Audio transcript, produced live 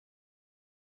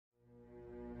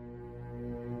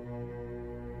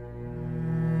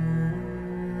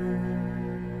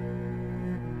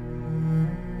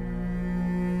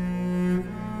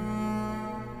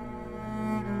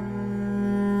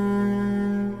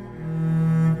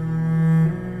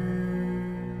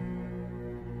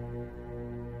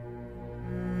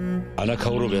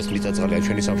ანაქაურობიას მიწაწალია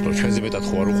ჩვენი სამშობლო ჩვენზე მეტად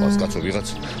ხო არ უყვარს კაცო ვიღაც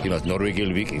იმას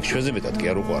ნორვეგიელ ვიკინგს ჩვენზე მეტად კი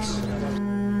არ უყვარს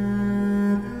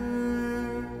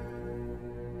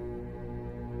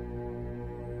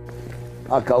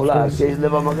აკავლა არ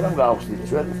შეიძლება მაგრამ გავხსნით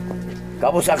ჩვენ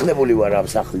გამოსახლებული ვარ ამ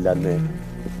სახლიდან მე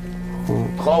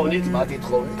თხოვნით მათი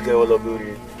თხოვნით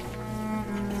გეოლოგიური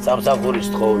სამსახურის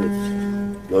თხოვნით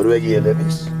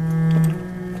ნორვეგიელების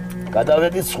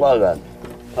გადავედით სხვაგან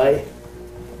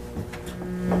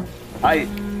აი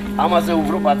ამაზე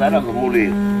უფრო პატარა ღმული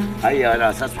აი არა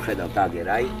ასაც ვხედავთ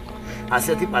აგერ აი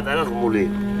ასეთი პატარა ღმული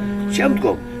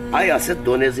შემდგომ აი ასეთ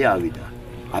დონეზე ავიდა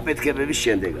აფეთქებების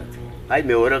შემდეგად აი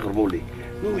მეორე ღმული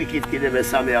ნუ იქით კიდე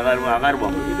მესამე აღარ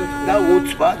მომიდო და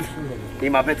უცბად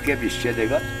იმ აფეთქების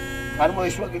შედეგად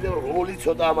წარმოიშვა კიდევ ღმული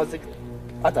ცოტა ამაზე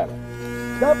პატარა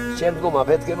და შემდგომ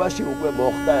აფეთქებაში უკვე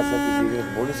მოხდა ასეთი დიდი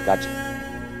ღმულის გაჩენა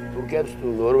თურქებს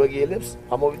თუ ნორვეგიელებს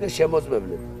ამოვიდა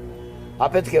შემოწმებლები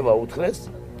აფეთქება უთხრეს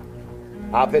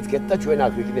აფეთქეთ და ჩვენ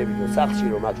აქ ვიქნებიდო სახლში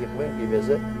რომ აქ იყვნენ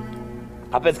კიბეზე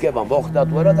აფეთქება მოხდა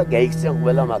თუ არა და გაიქცენ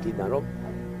ყველა მათიდან რომ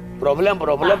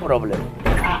პრობლემა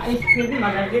ეს ფილმი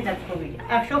მაგაზე დათხოვილია.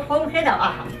 აქ შოხომ ხედავ,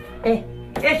 აჰა.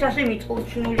 ეს ასე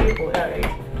მიწუჩნული იყო რა.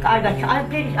 კარგად,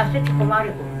 არაფერი ასეთი ხომ არ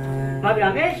იყო.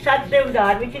 მაგრამ ეს საწევდა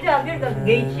არ ვიცი და აგერ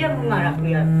გეიცია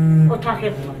მარაყვია.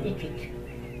 ოთახებმა იქით.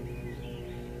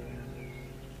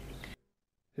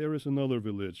 Here is another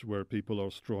village where people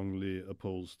are strongly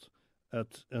opposed.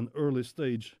 At an early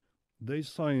stage, they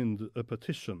signed a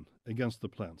petition against the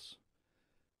plans.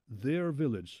 Their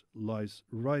village lies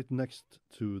right next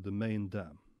to the main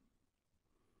dam.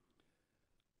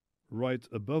 Right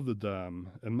above the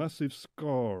dam, a massive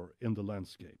scar in the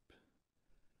landscape.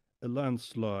 A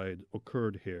landslide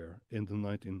occurred here in the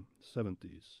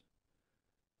 1970s.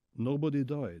 Nobody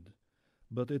died,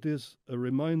 but it is a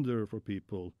reminder for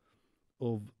people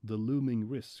of the looming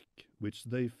risk which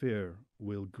they fear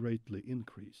will greatly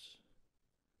increase.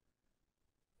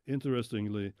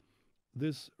 Interestingly,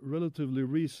 this relatively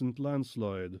recent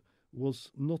landslide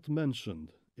was not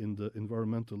mentioned in the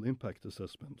environmental impact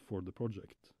assessment for the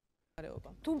project.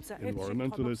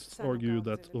 Environmentalists argue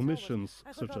that omissions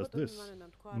such as this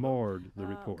marred the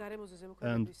report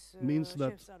and means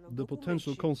that the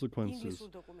potential consequences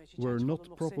were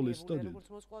not properly studied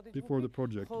before the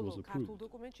project was approved.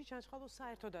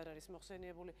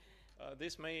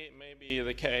 This may be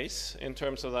the case in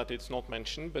terms of that it's not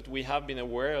mentioned, but we have been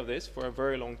aware of this for a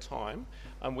very long time,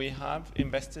 and we have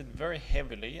invested very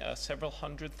heavily, several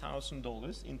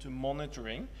 $100,000 into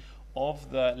monitoring of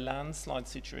the landslide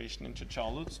situation in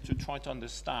Charlotte to try to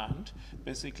understand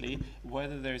basically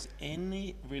whether there's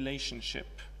any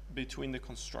relationship between the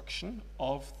construction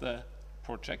of the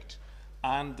project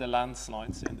and the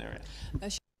landslides in the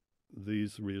area.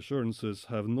 These reassurances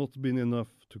have not been enough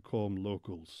to calm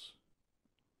locals.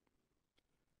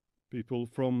 People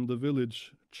from the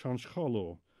village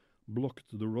Chanchkhalo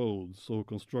blocked the road so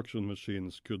construction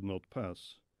machines could not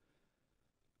pass.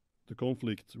 The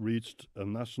conflict reached a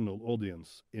national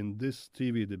audience in this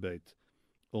TV debate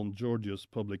on Georgia's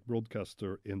public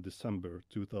broadcaster in December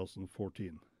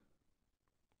 2014.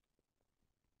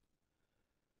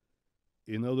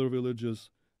 In other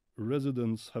villages,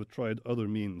 residents have tried other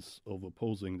means of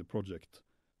opposing the project.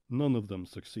 None of them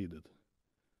succeeded.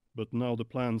 But now the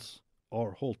plans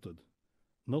are halted,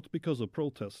 not because of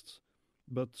protests,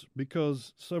 but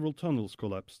because several tunnels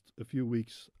collapsed a few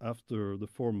weeks after the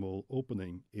formal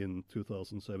opening in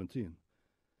 2017.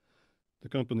 The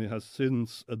company has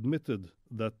since admitted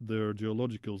that their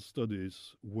geological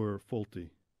studies were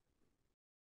faulty.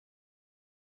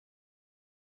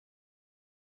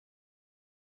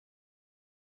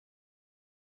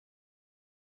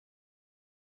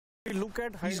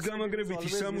 ის გამაგრებითი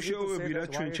სამუშაოები, რაც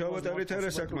ჩვენ ჩავატარეთ,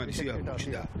 არასაკმარისი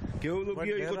აღმოჩნდა.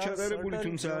 გეოლოგია იყო ჩატარებული,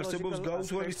 თუმცა არსებობს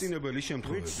გაუთვალისწინებელი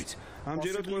შემთხვევებიც.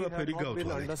 ამჯერად ყველაფერი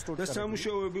გავთვალეთ და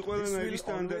სამუშაოები ყველანაირი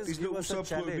სტანდარტის და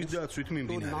უსაფრთხოების დაცვით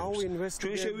მიმდინარეობს.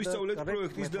 ჩვენ შევისწავლეთ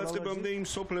პროექტის დაწყებამდე იმ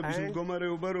სოფლების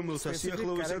მდგომარეობა, რომელთა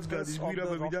სიახლოვესაც გადის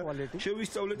გვირაბები და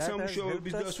შევისწავლეთ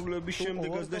სამუშაოების დასრულების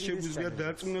შემდეგაც და შეგვიძლია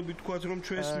დარწმუნებით ვთქვათ, რომ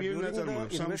ჩვენს მიერ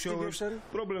ნაწარმოებს სამუშაოებს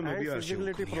პრობლემები არ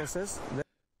შეუქმნია.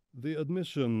 The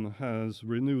admission has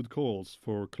renewed calls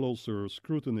for closer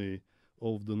scrutiny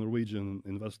of the Norwegian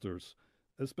investors,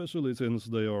 especially since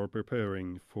they are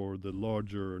preparing for the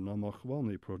larger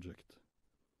Namakhvani project.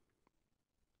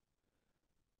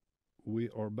 We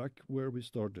are back where we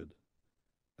started,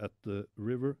 at the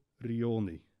river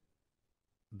Rioni.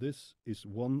 This is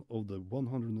one of the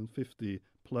 150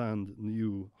 planned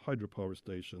new hydropower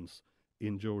stations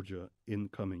in Georgia in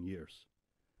coming years.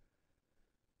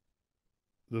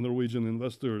 The Norwegian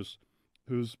investors,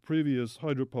 whose previous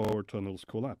hydropower tunnels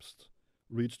collapsed,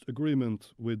 reached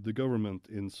agreement with the government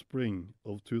in spring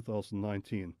of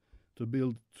 2019 to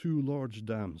build 2 large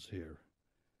dams here.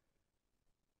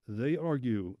 They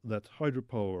argue that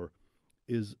hydropower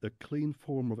is a clean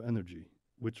form of energy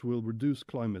which will reduce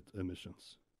climate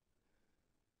emissions.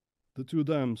 The 2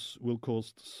 dams will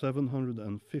cost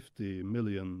 $750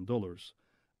 million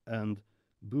and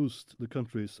boost the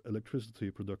country's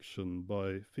electricity production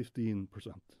by 15%.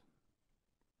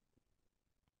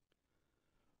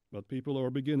 But people are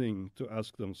beginning to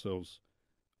ask themselves,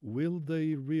 will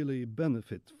they really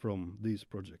benefit from these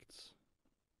projects?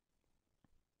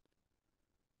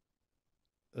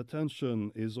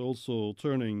 Attention is also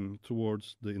turning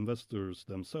towards the investors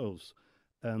themselves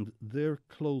and their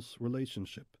close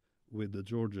relationship with the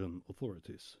Georgian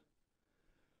authorities.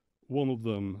 One of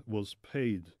them was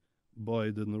paid by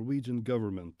the Norwegian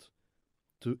government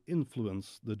to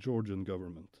influence the Georgian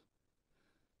government.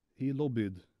 He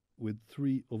lobbied with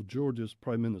 3 of Georgia's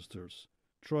prime ministers,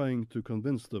 trying to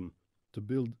convince them to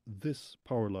build this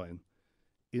power line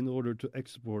in order to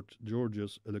export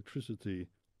Georgia's electricity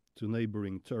to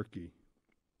neighboring Turkey.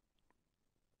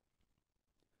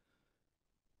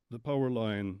 The power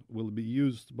line will be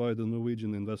used by the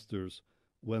Norwegian investors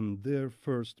when their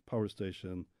first power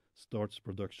station starts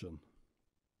production.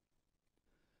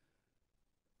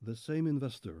 The same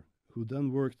investor, who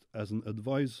then worked as an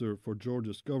advisor for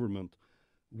Georgia's government,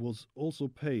 was also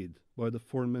paid by the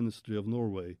Foreign Ministry of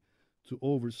Norway to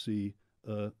oversee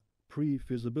a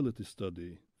pre-feasibility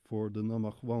study for the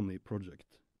Namakhvani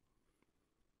project.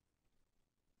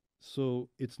 So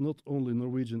it's not only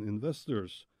Norwegian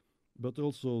investors, but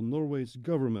also Norway's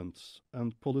governments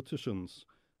and politicians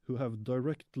who have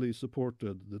directly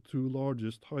supported the 2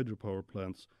 largest hydropower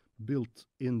plants built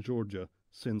in Georgia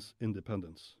since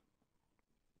independence.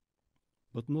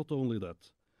 But not only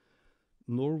that,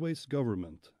 Norway's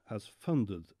government has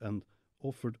funded and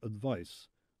offered advice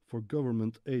for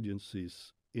government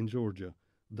agencies in Georgia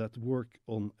that work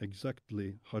on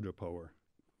exactly hydropower.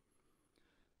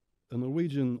 A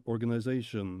Norwegian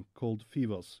organization called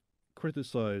FIVAS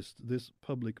criticized this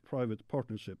public-private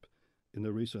partnership in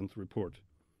a recent report.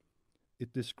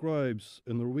 It describes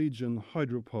a Norwegian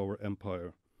hydropower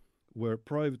empire where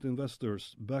private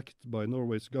investors backed by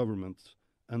Norway's government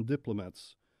and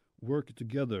diplomats work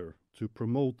together to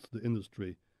promote the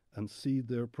industry and see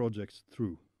their projects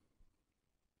through.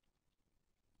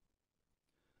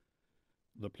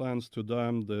 The plans to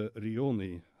dam the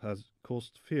Rioni has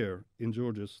caused fear in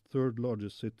Georgia's 3rd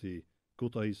largest city,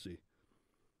 Kutaisi,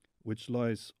 which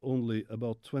lies only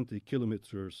about 20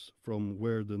 kilometers from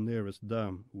where the nearest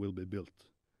dam will be built.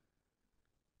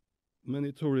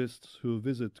 Many tourists who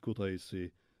visit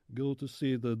Kutaisi go to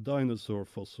see the dinosaur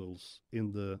fossils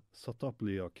in the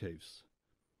Sataplia caves.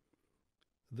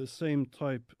 The same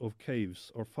type of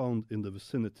caves are found in the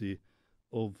vicinity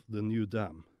of the new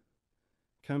dam.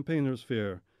 Campaigners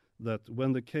fear that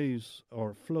when the caves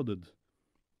are flooded,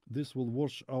 this will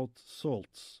wash out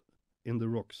salts in the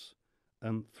rocks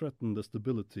and threaten the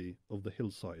stability of the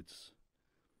hillsides.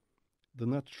 The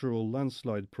natural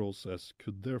landslide process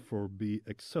could therefore be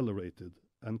accelerated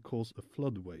and cause a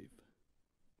flood wave.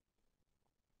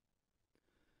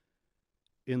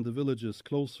 In the villages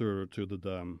closer to the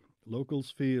dam, locals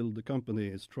feel the company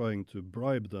is trying to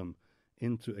bribe them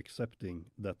into accepting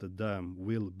that the dam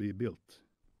will be built.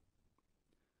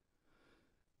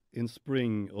 In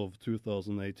spring of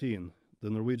 2018, the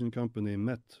Norwegian company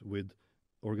met with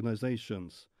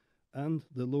organizations and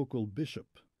the local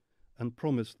bishop and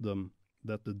promised them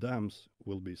that the dams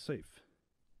will be safe.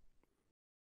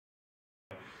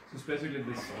 So it's basically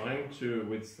designed to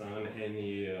withstand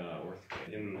any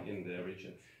earthquake in the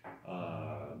region,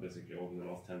 basically over the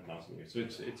last 10,000 years. So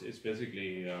it's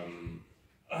basically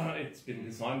it's been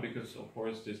designed because, of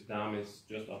course, this dam is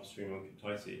just upstream of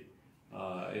Kutaisi.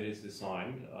 It is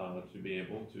designed to be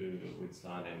able to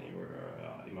withstand any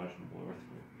imaginable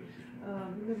earthquake.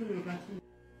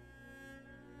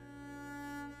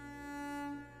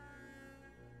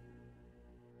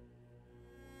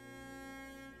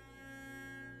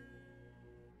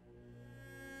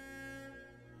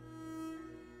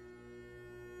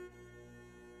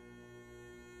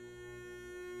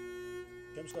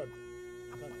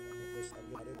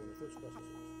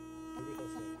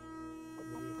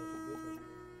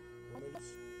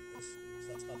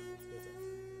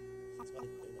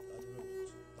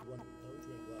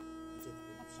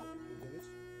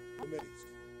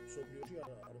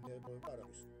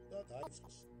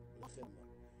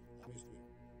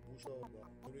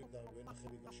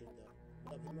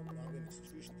 და ფილმმა რამდენი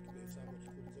სიშვიში ტიპი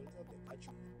 65 წელიწადია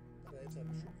გაჩნდა და ეცარ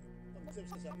შუბი და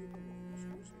მიწებს ეს აბიუტო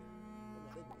მოსულს